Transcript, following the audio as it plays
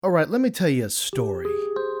Alright, let me tell you a story.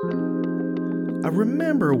 I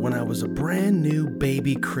remember when I was a brand new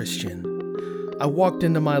baby Christian. I walked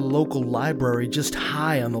into my local library just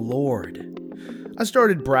high on the Lord. I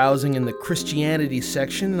started browsing in the Christianity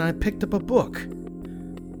section and I picked up a book.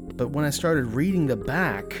 But when I started reading the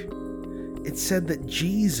back, it said that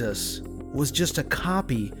Jesus was just a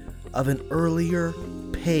copy of an earlier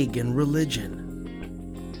pagan religion.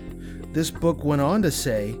 This book went on to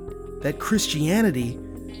say that Christianity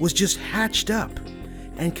was just hatched up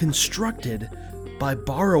and constructed by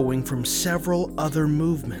borrowing from several other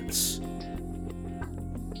movements.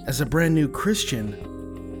 As a brand new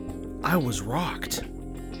Christian, I was rocked.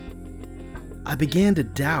 I began to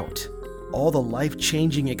doubt all the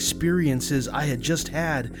life-changing experiences I had just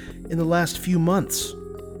had in the last few months.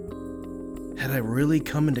 Had I really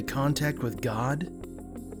come into contact with God?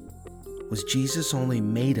 Was Jesus only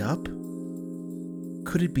made up?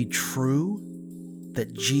 Could it be true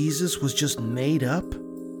that Jesus was just made up?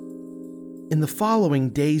 In the following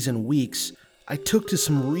days and weeks, I took to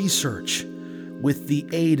some research with the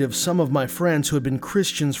aid of some of my friends who had been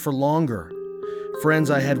Christians for longer, friends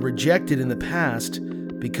I had rejected in the past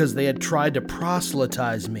because they had tried to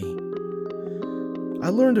proselytize me. I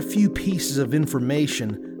learned a few pieces of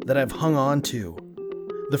information that I've hung on to.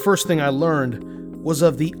 The first thing I learned was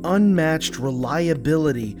of the unmatched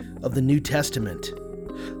reliability of the New Testament.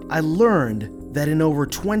 I learned that in over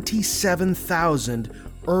 27,000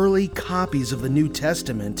 early copies of the New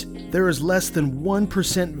Testament, there is less than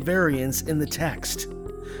 1% variance in the text,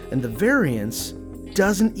 and the variance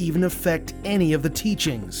doesn't even affect any of the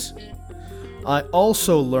teachings. I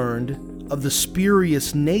also learned of the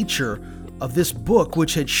spurious nature of this book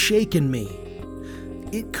which had shaken me.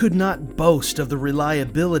 It could not boast of the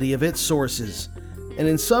reliability of its sources, and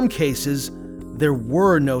in some cases, there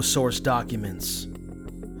were no source documents.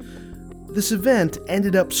 This event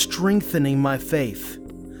ended up strengthening my faith,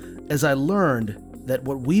 as I learned that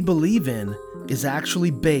what we believe in is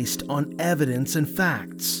actually based on evidence and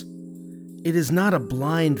facts. It is not a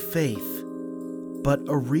blind faith, but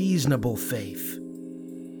a reasonable faith.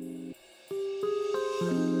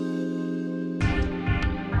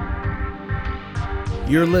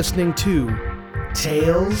 You're listening to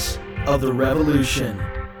Tales of the Revolution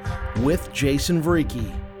with Jason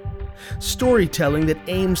Vreeke. Storytelling that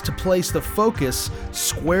aims to place the focus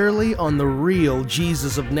squarely on the real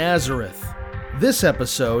Jesus of Nazareth. This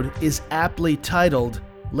episode is aptly titled,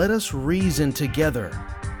 Let Us Reason Together.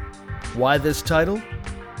 Why this title?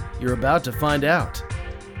 You're about to find out.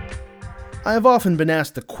 I have often been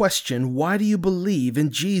asked the question, why do you believe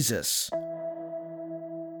in Jesus?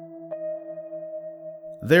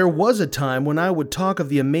 There was a time when I would talk of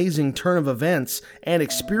the amazing turn of events and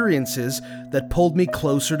experiences that pulled me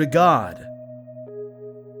closer to God.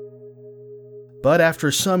 But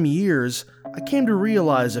after some years, I came to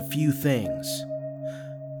realize a few things.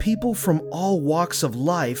 People from all walks of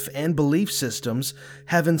life and belief systems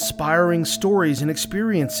have inspiring stories and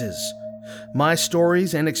experiences. My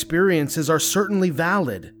stories and experiences are certainly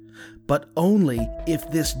valid, but only if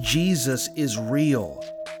this Jesus is real.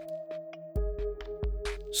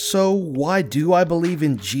 So why do I believe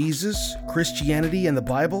in Jesus, Christianity, and the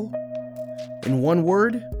Bible? In one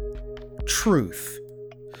word, truth.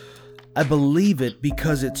 I believe it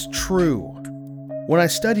because it's true. When I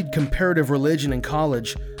studied comparative religion in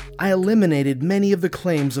college, I eliminated many of the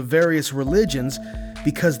claims of various religions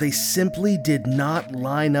because they simply did not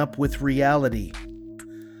line up with reality.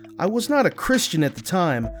 I was not a Christian at the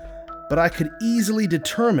time, but I could easily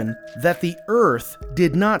determine that the earth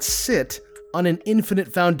did not sit on an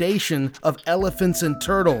infinite foundation of elephants and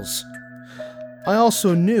turtles. I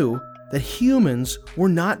also knew that humans were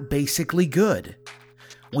not basically good.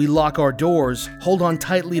 We lock our doors, hold on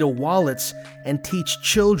tightly to wallets, and teach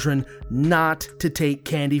children not to take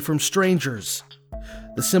candy from strangers.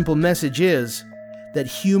 The simple message is that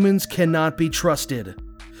humans cannot be trusted.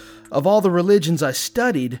 Of all the religions I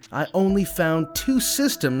studied, I only found two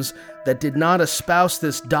systems that did not espouse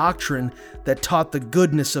this doctrine that taught the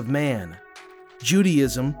goodness of man: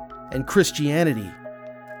 Judaism and Christianity.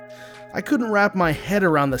 I couldn't wrap my head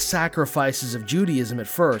around the sacrifices of Judaism at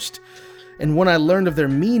first, and when I learned of their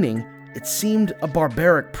meaning, it seemed a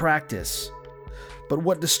barbaric practice. But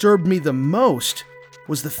what disturbed me the most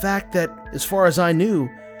was the fact that, as far as I knew,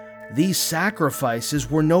 these sacrifices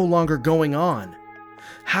were no longer going on.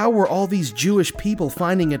 How were all these Jewish people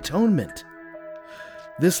finding atonement?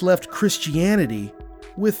 This left Christianity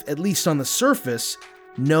with, at least on the surface,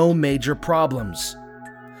 no major problems.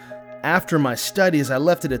 After my studies, I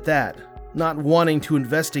left it at that, not wanting to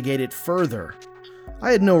investigate it further.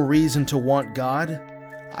 I had no reason to want God.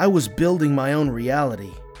 I was building my own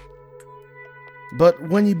reality. But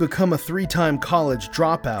when you become a 3-time college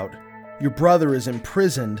dropout, your brother is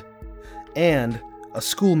imprisoned, and a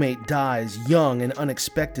schoolmate dies young and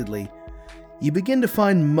unexpectedly, you begin to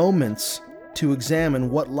find moments to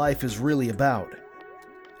examine what life is really about.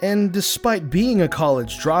 And despite being a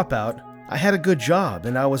college dropout, I had a good job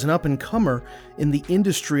and I was an up-and-comer in the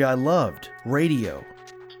industry I loved, radio.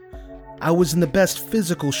 I was in the best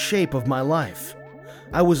physical shape of my life.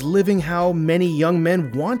 I was living how many young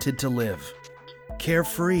men wanted to live,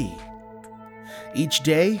 carefree. Each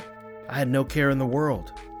day, I had no care in the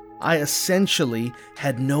world. I essentially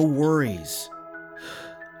had no worries.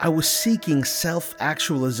 I was seeking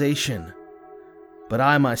self-actualization, but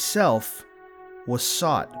I myself was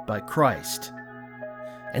sought by Christ.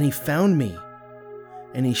 And He found me,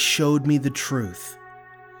 and He showed me the truth.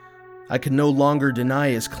 I could no longer deny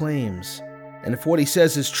His claims, and if what He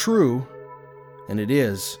says is true, and it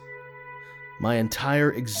is, my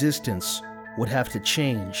entire existence would have to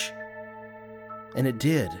change. And it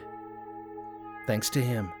did, thanks to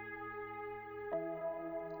Him.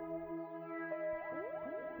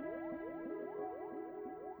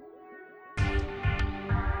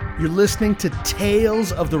 You're listening to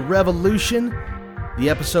Tales of the Revolution,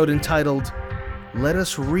 the episode entitled, Let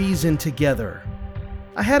Us Reason Together.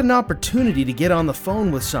 I had an opportunity to get on the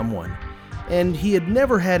phone with someone, and he had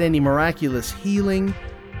never had any miraculous healing.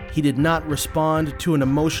 He did not respond to an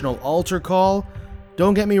emotional altar call.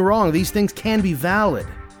 Don't get me wrong, these things can be valid.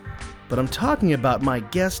 But I'm talking about my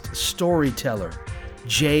guest storyteller,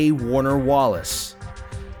 J. Warner Wallace.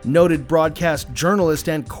 Noted broadcast journalist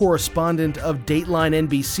and correspondent of Dateline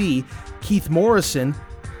NBC, Keith Morrison,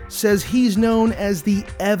 says he's known as the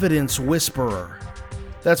Evidence Whisperer.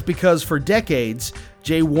 That's because for decades,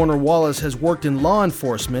 J. Warner Wallace has worked in law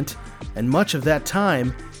enforcement, and much of that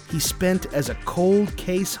time he spent as a cold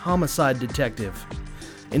case homicide detective.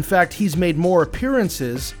 In fact, he's made more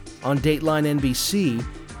appearances on Dateline NBC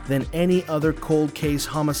than any other cold case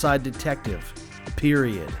homicide detective,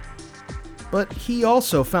 period. But he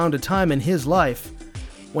also found a time in his life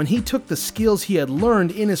when he took the skills he had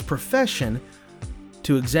learned in his profession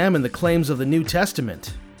to examine the claims of the New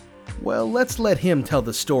Testament. Well, let's let him tell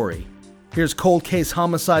the story. Here's cold case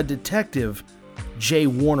homicide detective J.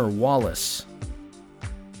 Warner Wallace.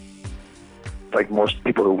 Like most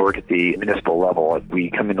people who work at the municipal level, we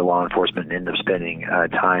come into law enforcement and end up spending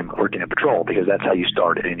time working at patrol, because that's how you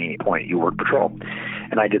start at any point. You work patrol.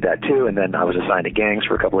 And I did that too, and then I was assigned to gangs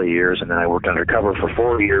for a couple of years, and then I worked undercover for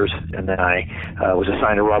 4 years, and then I was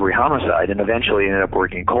assigned to robbery homicide, and eventually ended up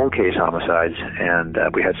working cold case homicides, and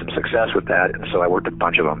we had some success with that, and so I worked a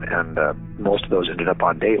bunch of them, and most of those ended up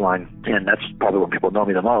on Dateline, and that's probably what people know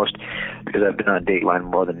me the most, because I've been on Dateline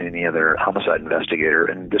more than any other homicide investigator,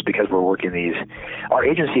 and just because we're working these, our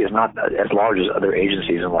agency is not as large as other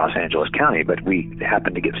agencies in Los Angeles County, but we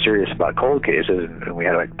happened to get serious about cold cases, and we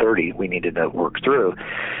had like 30 we needed to work through.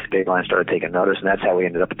 Dateline started taking notice, and that's how we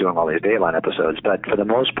ended up doing all these Dateline episodes. But for the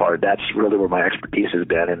most part, that's really where my expertise has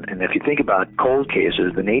been. And if you think about cold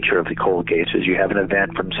cases, the nature of the cold cases, you have an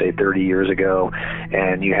event from, say, 30 years ago,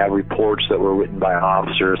 and you have reports that were written by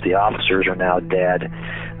officers. The officers are now dead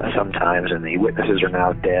sometimes, and the witnesses are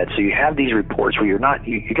now dead. So you have these reports where you got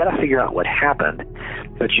to figure out what happened,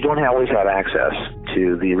 but you don't always have access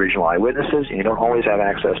to the original eyewitnesses, and you don't always have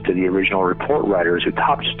access to the original report writers who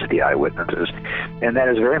talked to the eyewitnesses. And that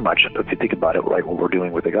is very much, if you think about it, like what we're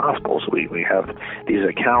doing with the Gospels. We have these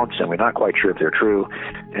accounts, and we're not quite sure if they're true,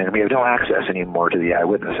 and we have no access anymore to the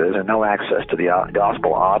eyewitnesses and no access to the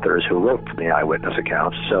Gospel authors who wrote the eyewitness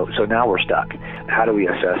accounts. So now we're stuck. How do we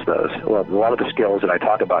assess those? Well, a lot of the skills that I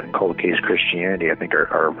talk about in cold case Christianity, I think,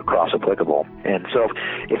 are cross-applicable. And so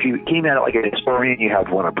if you came at it like a historian, you have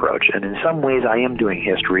one approach. And in some ways, I am doing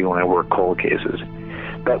history when I work cold cases.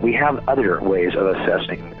 But we have other ways of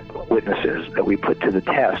assessing witnesses that we put to the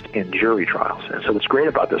test in jury trials. And so what's great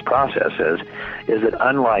about this process is that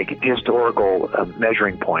unlike historical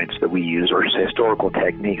measuring points that we use, or historical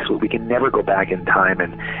techniques, we can never go back in time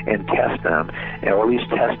and test them, or at least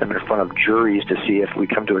test them in front of juries to see if we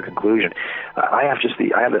come to a conclusion. I have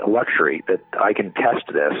the luxury that I can test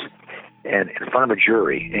this and in front of a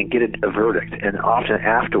jury and get a verdict, and often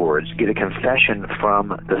afterwards get a confession from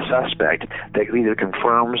the suspect that either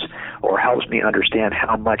confirms or helps me understand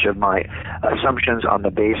how much of my assumptions on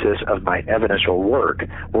the basis of my evidential work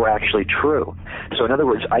were actually true. So in other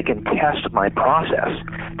words, I can test my process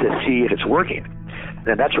to see if it's working.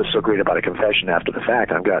 And that's what's so great about a confession after the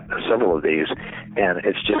fact. I've got several of these, and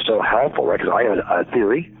it's just so helpful, right? Because I have a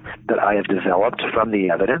theory that I have developed from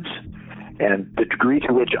the evidence, and the degree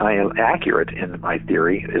to which I am accurate in my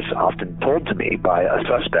theory is often told to me by a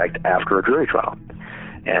suspect after a jury trial.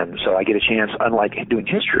 And so I get a chance, unlike doing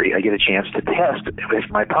history, I get a chance to test if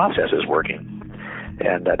my process is working.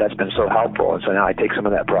 And that's been so helpful. And so now I take some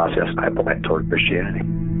of that process and I apply it toward Christianity.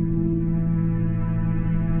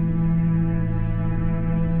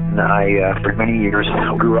 And I, for many years,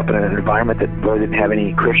 grew up in an environment that really didn't have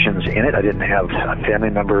any Christians in it. I didn't have family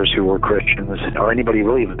members who were Christians or anybody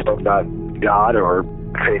really even spoke about God or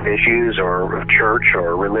faith issues or church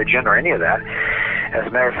or religion or any of that. As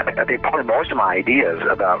a matter of fact, I think probably most of my ideas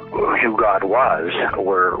about who God was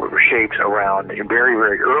were shaped around very,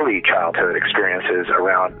 very early childhood experiences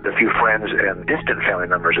around the few friends and distant family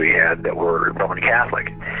members we had that were Roman Catholic.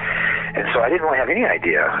 And so I didn't really have any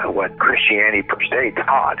idea what Christianity per se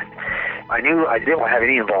taught. I knew I didn't have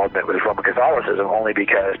any involvement with Roman Catholicism only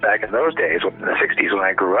because back in those days, in the 60s when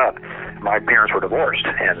I grew up, my parents were divorced.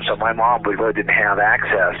 And so my mom really didn't have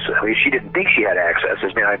access. At least she didn't think she had access.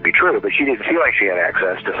 This may not be true, but she didn't feel like she had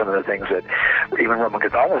access to some of the things that even Roman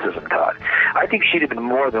Catholicism taught. I think she'd have been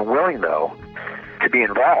more than willing, though, to be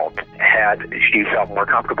involved had she felt more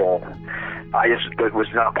comfortable. It was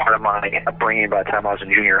not part of my upbringing. By the time I was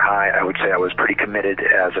in junior high, I would say I was pretty committed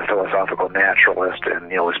as a philosophical naturalist,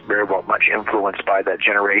 and was very much influenced by that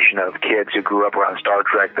generation of kids who grew up around Star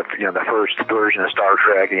Trek. The first version of Star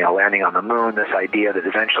Trek, landing on the moon. This idea that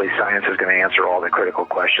eventually science is going to answer all the critical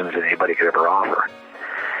questions that anybody could ever offer.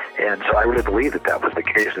 And so I really believe that was the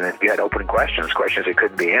case. And if you had open questions that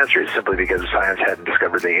couldn't be answered simply because science hadn't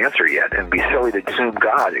discovered the answer yet, and it'd be silly to assume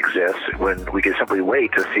God exists when we could simply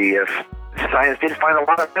wait to see if science did find a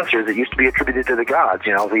lot of answers that used to be attributed to the gods.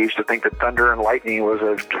 We used to think that thunder and lightning was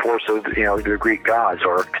a force of, the Greek gods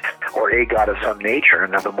or a god of some nature.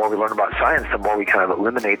 And now the more we learn about science, the more we kind of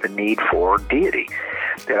eliminate the need for deity.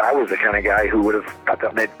 And I was the kind of guy who would have thought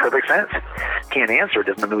that made perfect sense. Can't answer it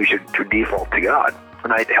doesn't mean we should default to God.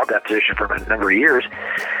 And I held that position for a number of years.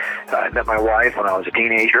 I met my wife when I was a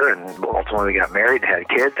teenager, and ultimately we got married and had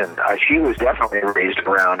kids. And she was definitely raised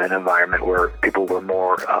around an environment where people were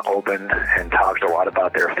more open and talked a lot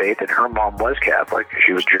about their faith. And her mom was Catholic.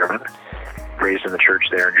 She was German, raised in the church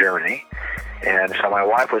there in Germany. And so my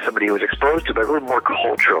wife was somebody who was exposed to it, but really more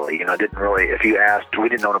culturally. Didn't really, if you asked, we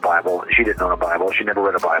didn't own a Bible. She didn't own a Bible. She never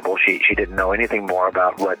read a Bible. She didn't know anything more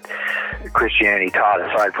about what Christianity taught,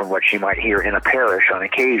 aside from what she might hear in a parish on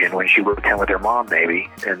occasion when she would attend with her mom, maybe.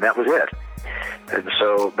 And that was it. And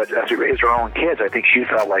so, but as we raised our own kids, I think she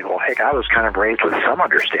felt like, well, heck, I was kind of raised with some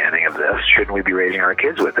understanding of this. Shouldn't we be raising our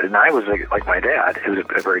kids with it? And I was like my dad, who was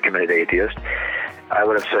a very committed atheist. I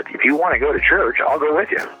would have said, if you want to go to church, I'll go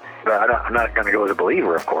with you. But I'm not going to go as a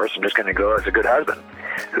believer, of course. I'm just going to go as a good husband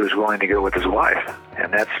who's willing to go with his wife.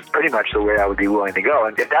 And that's pretty much the way I would be willing to go.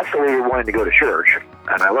 And if that's the way you're willing to go to church,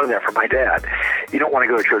 and I learned that from my dad, you don't want to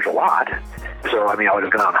go to church a lot. So, I would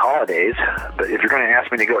have gone on holidays. But if you're going to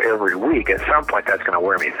ask me to go every week, at some point that's going to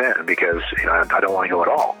wear me thin because I don't want to go at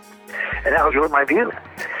all. And that was really my view.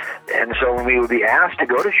 And so when we would be asked to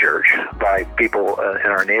go to church by people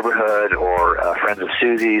in our neighborhood or friends of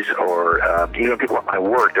Susie's or even people at my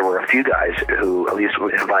work, there were a few guys who at least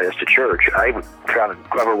would invite us to church. I found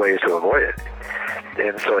clever ways to avoid it.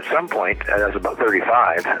 And so at some point, I was about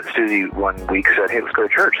 35, Susie one week said, hey, let's go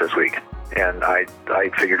to church this week. And I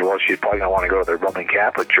figured, well, she's probably going to want to go to the Roman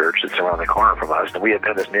Catholic church that's around the corner from us. And we had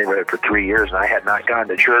been in this neighborhood for 3 years, and I had not gone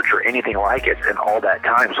to church or anything like it in all that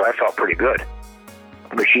time, so I felt pretty good.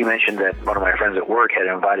 But she mentioned that one of my friends at work had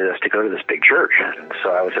invited us to go to this big church. And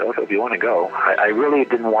so I said, okay, if you want to go. I really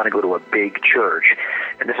didn't want to go to a big church.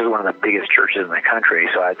 And this is one of the biggest churches in the country.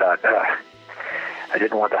 So I thought, I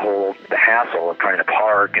didn't want the hassle of trying to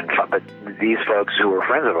park. But these folks who were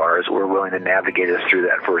friends of ours were willing to navigate us through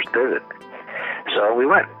that first visit. So we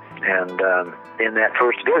went. And in that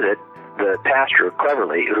first visit, the pastor,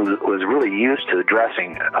 cleverly, who was really used to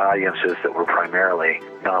addressing audiences that were primarily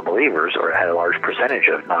non-believers or had a large percentage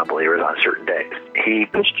of non-believers on certain days, he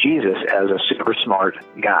pitched Jesus as a super smart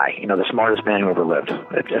guy, the smartest man who ever lived.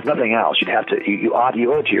 If nothing else, you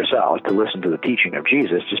owe it to yourself to listen to the teaching of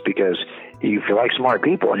Jesus, just because if you like smart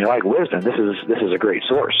people and you like wisdom, this is a great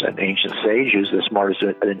source. An ancient sage who's the smartest.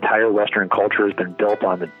 An entire Western culture has been built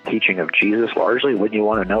on the teaching of Jesus largely. Wouldn't you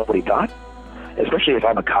want to know what he taught? Especially if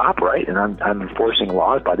I'm a cop, right, and I'm enforcing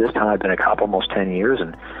laws. By this time, I've been a cop almost 10 years,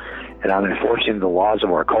 and I'm enforcing the laws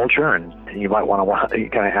of our culture, and you might want to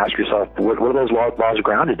kind of ask yourself, what are those laws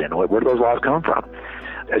grounded in? Where do those laws come from?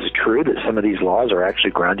 Is it true that some of these laws are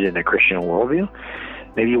actually grounded in a Christian worldview?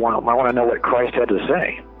 Maybe you might want to know what Christ had to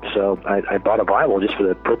say. So I bought a Bible just for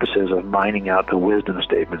the purposes of mining out the wisdom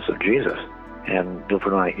statements of Jesus. And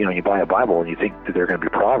when you buy a Bible and you think that they're going to be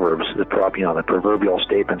proverbs, the proverbial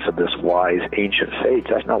statements of this wise ancient sage,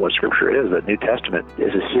 that's not what Scripture is. The New Testament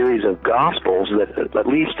is a series of Gospels that at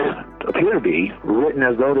least appear to be written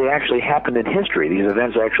as though they actually happened in history. These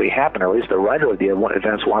events actually happened, or at least the writer of the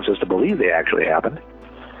events wants us to believe they actually happened.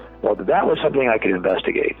 Well, that was something I could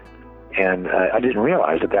investigate. And I didn't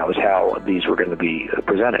realize that was how these were going to be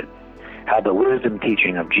presented, how the wisdom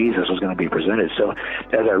teaching of Jesus was going to be presented. So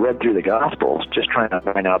as I read through the Gospels, just trying to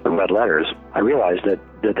find out the red letters, I realized that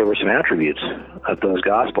there were some attributes of those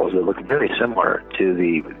Gospels that looked very similar to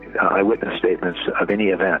the eyewitness statements of any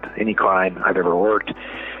event, any crime I've ever worked.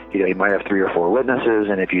 You might have 3 or 4 witnesses,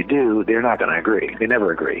 and if you do, they're not going to agree. They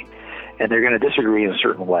never agree. And they're going to disagree in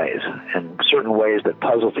certain ways, and certain ways that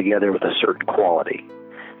puzzle together with a certain quality.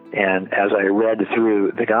 And as I read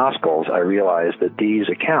through the Gospels, I realized that these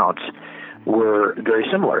accounts were very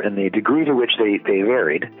similar in the degree to which they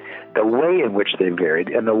varied, the way in which they varied,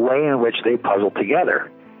 and the way in which they puzzled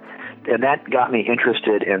together. And that got me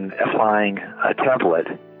interested in applying a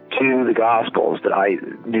template to the Gospels that I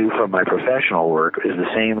knew from my professional work is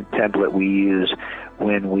the same template we use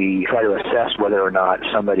when we try to assess whether or not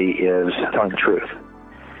somebody is telling the truth.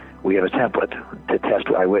 We have a template to test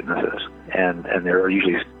eyewitnesses, and there are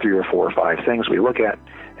usually 3 or 4 or 5 things we look at.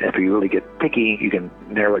 And if you really get picky, you can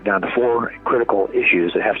narrow it down to 4 critical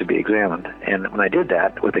issues that have to be examined. And when I did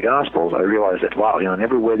that with the Gospels, I realized that, wow, in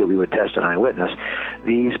every way that we would test an eyewitness,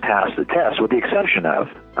 these passed the test, with the exception of,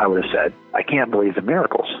 I would have said, I can't believe the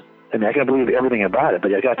miracles. I mean, I can believe everything about it,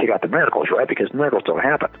 but I've got to take out the miracles, right? Because miracles don't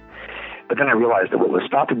happen. But then I realized that what was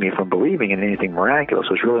stopping me from believing in anything miraculous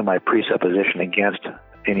was really my presupposition against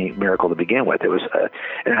any miracle to begin with. It was,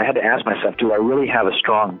 and I had to ask myself, do I really have a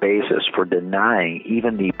strong basis for denying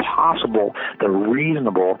even the possible, the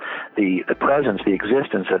reasonable, the presence, the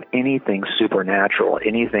existence of anything supernatural,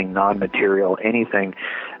 anything non-material, anything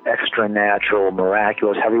extra-natural,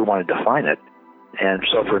 miraculous, however you want to define it? And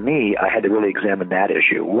so for me, I had to really examine that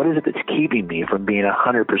issue. What is it that's keeping me from being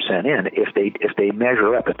 100% in? If they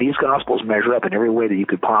measure up, if these Gospels measure up in every way that you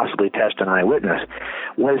could possibly test an eyewitness,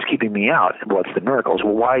 what is keeping me out? Well, it's the miracles.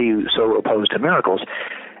 Well, why are you so opposed to miracles?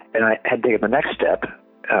 And I had to take the next step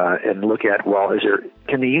and look at, well,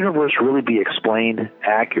 can the universe really be explained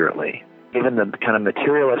accurately, given the kind of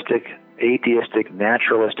materialistic, atheistic,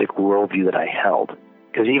 naturalistic worldview that I held?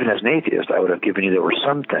 Because even as an atheist, I would have given you there were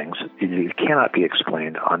some things that cannot be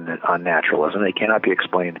explained on naturalism. They cannot be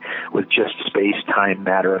explained with just space, time,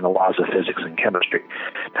 matter, and the laws of physics and chemistry.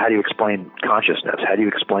 How do you explain consciousness? How do you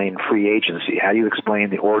explain free agency? How do you explain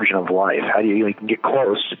the origin of life? How do you can get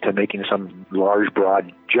close to making some large,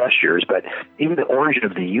 broad gestures? But even the origin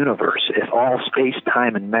of the universe, if all space,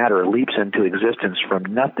 time, and matter leaps into existence from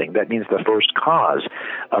nothing, that means the first cause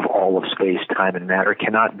of all of space, time, and matter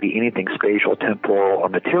cannot be anything spatial, temporal, or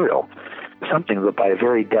material. Something that by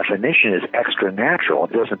very definition is extra-natural.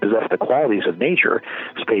 It doesn't possess the qualities of nature,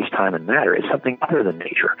 space, time, and matter. It's something other than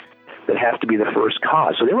nature that has to be the first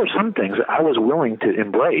cause. So there were some things that I was willing to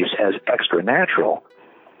embrace as extra-natural.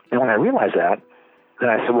 And when I realized that, then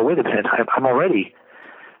I said, well, wait a minute, I'm already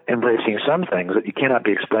embracing some things that you cannot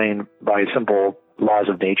be explained by simple laws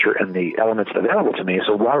of nature and the elements available to me.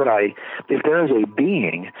 So why would I, if there is a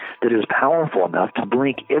being that is powerful enough to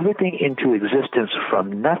blink everything into existence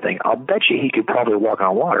from nothing, I'll bet you he could probably walk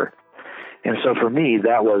on water. And so for me,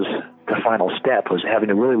 that was the final step, was having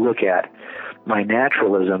to really look at my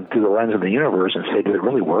naturalism through the lens of the universe and say, did it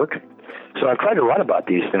really work? So I've tried to write about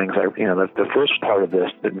these things. The first part of this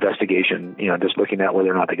investigation, just looking at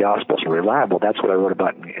whether or not the Gospels are reliable, that's what I wrote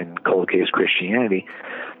about in Cold Case Christianity.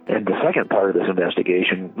 And the second part of this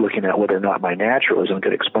investigation, looking at whether or not my naturalism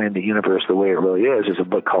could explain the universe the way it really is a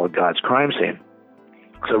book called God's Crime Scene.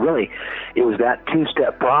 So really, it was that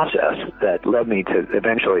 2-step process that led me to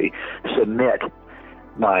eventually submit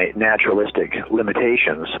my naturalistic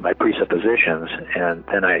limitations, my presuppositions, and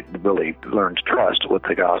then I really learned to trust what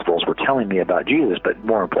the Gospels were telling me about Jesus, but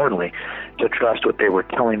more importantly, to trust what they were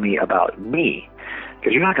telling me about me.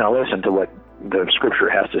 Because you're not going to listen to what the Scripture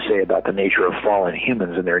has to say about the nature of fallen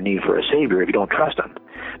humans and their need for a Savior if you don't trust them.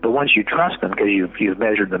 But once you trust them, because you've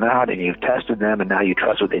measured them out and you've tested them, and now you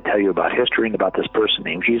trust what they tell you about history and about this person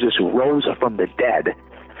named Jesus who rose from the dead,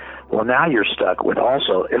 well, now you're stuck with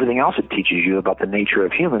also everything else it teaches you about the nature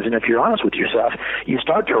of humans. And if you're honest with yourself, you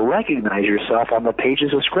start to recognize yourself on the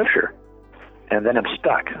pages of Scripture. And then I'm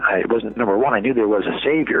stuck. Number one, I knew there was a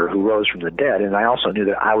Savior who rose from the dead, and I also knew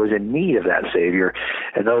that I was in need of that Savior.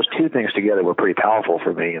 And those two things together were pretty powerful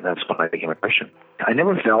for me, and that's when I became a Christian. I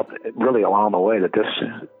never felt really along the way that this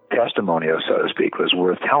testimony, so to speak, was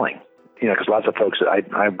worth telling. because lots of folks,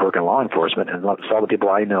 I work in law enforcement, and all the people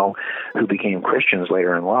I know who became Christians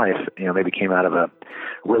later in life, maybe came out of a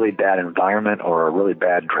really bad environment or a really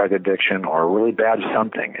bad drug addiction or a really bad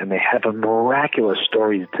something, and they have a miraculous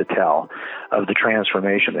story to tell of the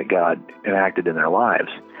transformation that God enacted in their lives.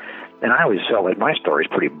 And I always felt like my story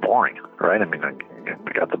is pretty boring, right? I mean,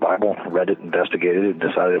 I got the Bible, read it, investigated it, and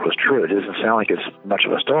decided it was true. It doesn't sound like it's much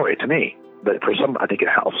of a story to me. But for some, I think it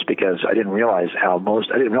helps because I didn't realize at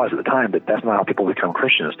the time that that's not how people become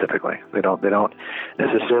Christians typically. They don't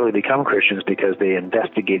necessarily become Christians because they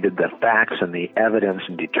investigated the facts and the evidence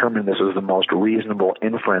and determined this was the most reasonable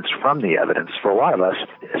inference from the evidence. For a lot of us,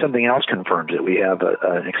 something else confirms it. We have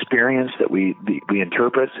an experience that we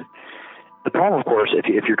interpret. The problem, of course,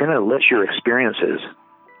 if you're going to let your experiences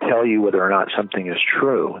tell you whether or not something is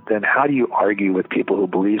true, then how do you argue with people who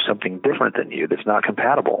believe something different than you that's not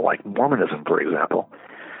compatible, like Mormonism, for example?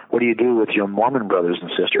 What do you do with your Mormon brothers and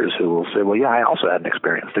sisters who will say, well, yeah, I also had an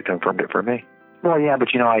experience that confirmed it for me? Well, yeah, but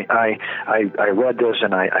I read this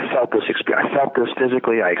and I felt this experience. I felt this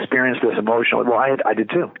physically. I experienced this emotionally. Well, I did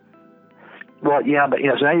too. Well, yeah, but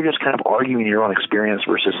so now you're just kind of arguing your own experience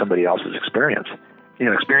versus somebody else's experience.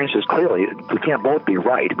 Experiences, clearly, we can't both be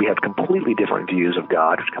right. We have completely different views of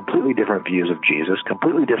God, completely different views of Jesus,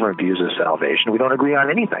 completely different views of salvation. We don't agree on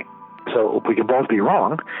anything. So we can both be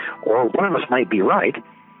wrong, or one of us might be right,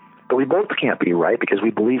 but we both can't be right because we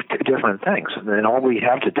believe two different things. And then all we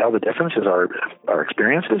have to tell the difference is our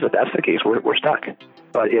experiences. If that's the case, we're stuck.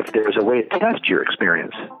 But if there's a way to test your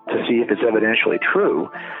experience to see if it's evidentially true,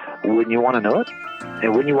 wouldn't you want to know it?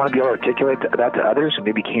 And wouldn't you want to be able to articulate that to others who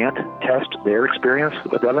maybe can't test their experience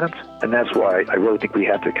with evidence? And that's why I really think we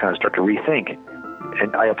have to kind of start to rethink.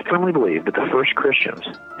 And I firmly believe that the first Christians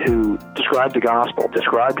who described the gospel,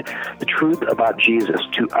 described the truth about Jesus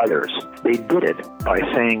to others, they did it by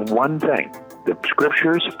saying one thing. The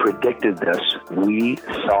scriptures predicted this. We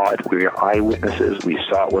saw it. We are eyewitnesses. We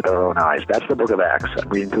saw it with our own eyes. That's the book of Acts. I'm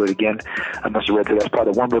reading through it again. I must have read through. That's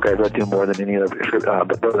probably the one book I've read through more than any other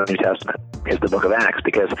book of the New Testament is the book of Acts,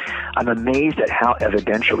 because I'm amazed at how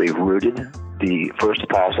evidentially rooted the first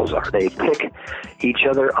apostles are. They pick each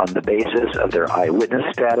other on the basis of their eyewitness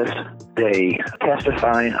status. They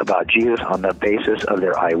testify about Jesus on the basis of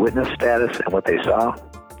their eyewitness status and what they saw.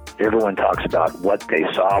 Everyone talks about what they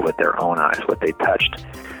saw with their own eyes, what they touched,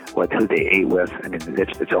 who they ate with. I mean,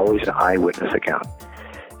 it's always an eyewitness account.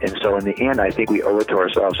 And so in the end, I think we owe it to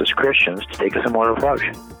ourselves as Christians to take a similar approach.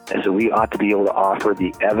 And so we ought to be able to offer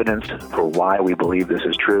the evidence for why we believe this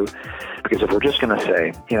is true. Because if we're just going to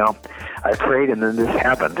say, I prayed and then this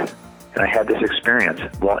happened, and I had this experience,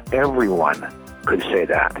 well, everyone could say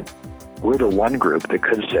that. We're the one group that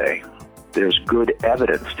could say, there's good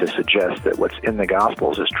evidence to suggest that what's in the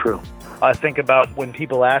Gospels is true. I think about when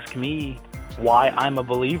people ask me why I'm a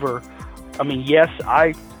believer. I mean, yes,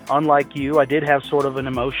 unlike you, I did have sort of an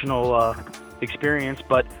emotional experience,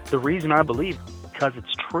 but the reason I believe is because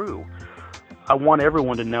it's true. I want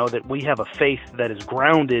everyone to know that we have a faith that is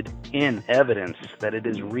grounded in evidence, that it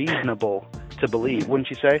is reasonable to believe, wouldn't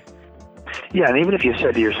you say? Yeah, and even if you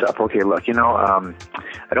said to yourself, okay, look,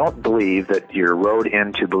 I don't believe that your road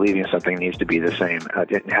into believing something needs to be the same.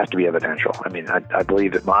 It has to be evidential. I mean, I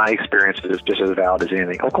believe that my experience is just as valid as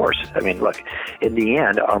anything. Of course. I mean, look, in the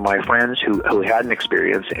end, are my friends who had an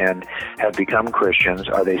experience and have become Christians,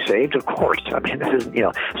 are they saved? Of course. I mean, this is,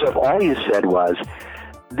 so if all you said was,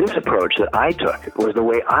 this approach that I took was the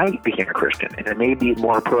way I became a Christian, and it may be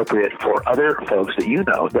more appropriate for other folks that you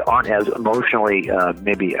know that aren't as emotionally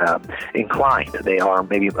inclined. They are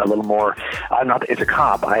maybe a little more. I'm not. As a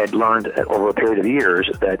cop, I had learned over a period of years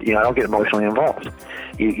that I don't get emotionally involved.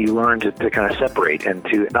 You learn to kind of separate and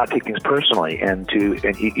to not take things personally, and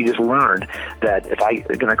you just learn that if I'm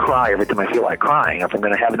going to cry every time I feel like crying, if I'm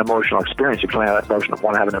going to have an emotional experience, if I want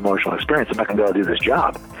to have an emotional experience, I'm not going to be able to do this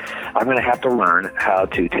job. I'm going to have to learn how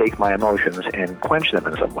to take my emotions and quench them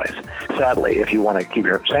in some ways, sadly, if you want to keep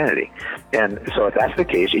your sanity. And so if that's the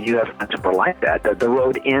case, and you have friends who are like that, the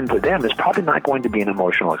road into them is probably not going to be an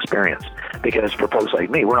emotional experience, because for folks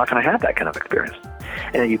like me, we're not going to have that kind of experience.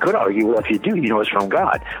 And you could argue, well, if you do, it's from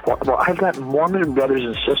God. Well, I've got Mormon brothers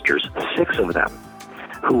and sisters, 6 of them,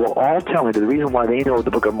 who will all tell me that the reason why they know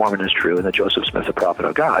the Book of Mormon is true and that Joseph Smith's a prophet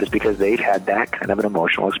of God is because they've had that kind of an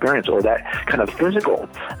emotional experience, or that kind of physical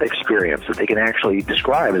experience that they can actually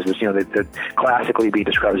describe as this, that classically be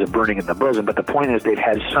described as a burning in the bosom. But the point is they've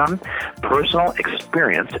had some personal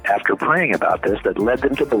experience after praying about this that led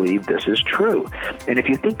them to believe this is true. And if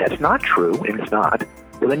you think that's not true, and it's not,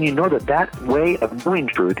 well, then you know that way of knowing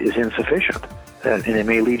truth is insufficient. And it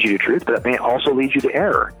may lead you to truth, but it may also lead you to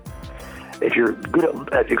error. If you're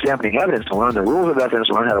good at examining evidence and learn the rules of evidence,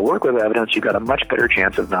 learn how to work with evidence, you've got a much better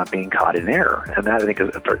chance of not being caught in error. And that, I think,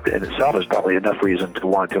 in itself is probably enough reason to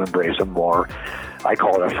want to embrace a more, I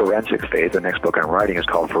call it a forensic faith. The next book I'm writing is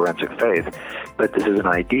called Forensic Faith. But this is an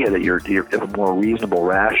idea that you're more reasonable,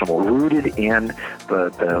 rational, rooted in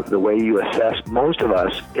the way you assess. Most of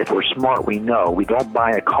us, if we're smart, we know we don't buy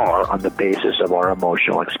a car on the basis of our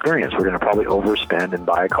emotional experience. We're going to probably overspend and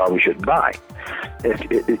buy a car we shouldn't buy.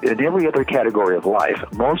 In every other category of life,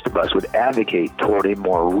 most of us would advocate toward a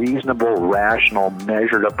more reasonable, rational,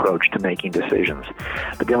 measured approach to making decisions.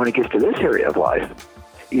 But then when it gets to this area of life,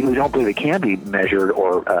 either we don't believe it can be measured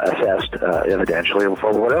or assessed evidentially, or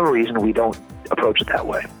for whatever reason, we don't approach it that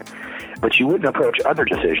way. But you wouldn't approach other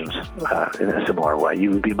decisions in a similar way.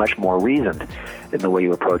 You would be much more reasoned in the way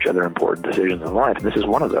you approach other important decisions in life, and this is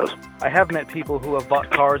one of those. I have met people who have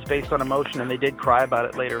bought cars based on emotion, and they did cry about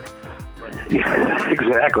it later. Yeah,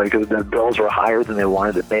 exactly, because the bills were higher than they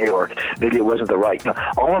wanted to pay, or maybe it wasn't the right.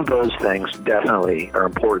 All of those things definitely are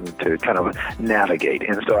important to kind of navigate.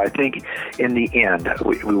 And so I think in the end,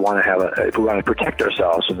 we want to have if we want to protect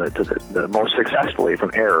ourselves and the most successfully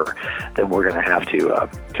from error, then we're going to have to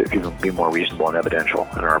be more reasonable and evidential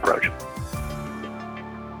in our approach.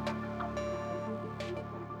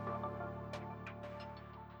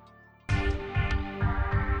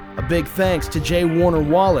 A big thanks to J. Warner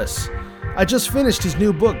Wallace. I just finished his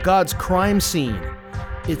new book, God's Crime Scene.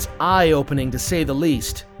 It's eye-opening, to say the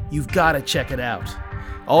least. You've got to check it out.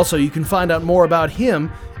 Also, you can find out more about him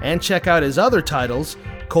and check out his other titles,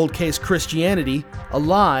 Cold Case Christianity,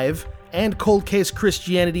 Alive, and Cold Case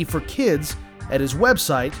Christianity for Kids at his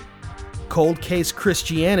website,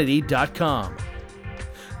 coldcasechristianity.com.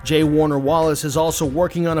 J. Warner Wallace is also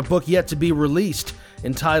working on a book yet to be released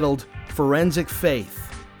entitled Forensic Faith.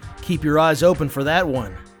 Keep your eyes open for that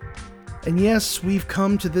one. And yes, we've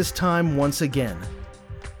come to this time once again.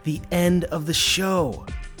 The end of the show.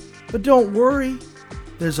 But don't worry,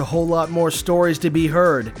 there's a whole lot more stories to be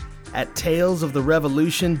heard at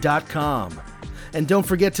talesoftherevolution.com. And don't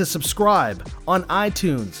forget to subscribe on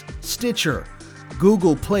iTunes, Stitcher,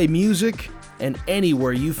 Google Play Music, and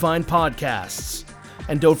anywhere you find podcasts.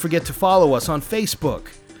 And don't forget to follow us on Facebook.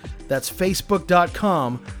 That's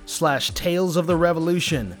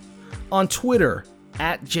facebook.com/talesoftherevolution. On Twitter,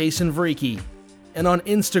 @JasonVreeke, and on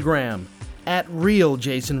Instagram,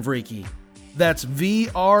 @RealJasonVreeke. That's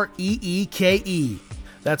VREEKE.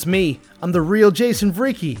 That's me. I'm the real Jason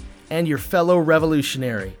Vreeke, and your fellow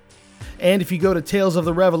revolutionary. And if you go to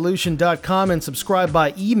talesoftherevolution.com and subscribe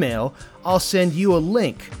by email, I'll send you a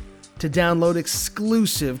link to download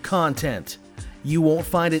exclusive content. You won't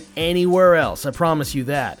find it anywhere else, I promise you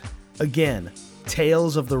that. Again,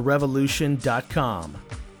 talesoftherevolution.com.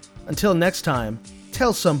 Until next time,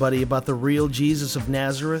 tell somebody about the real Jesus of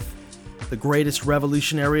Nazareth, the greatest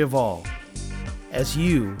revolutionary of all, as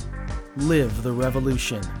you live the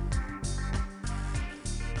revolution.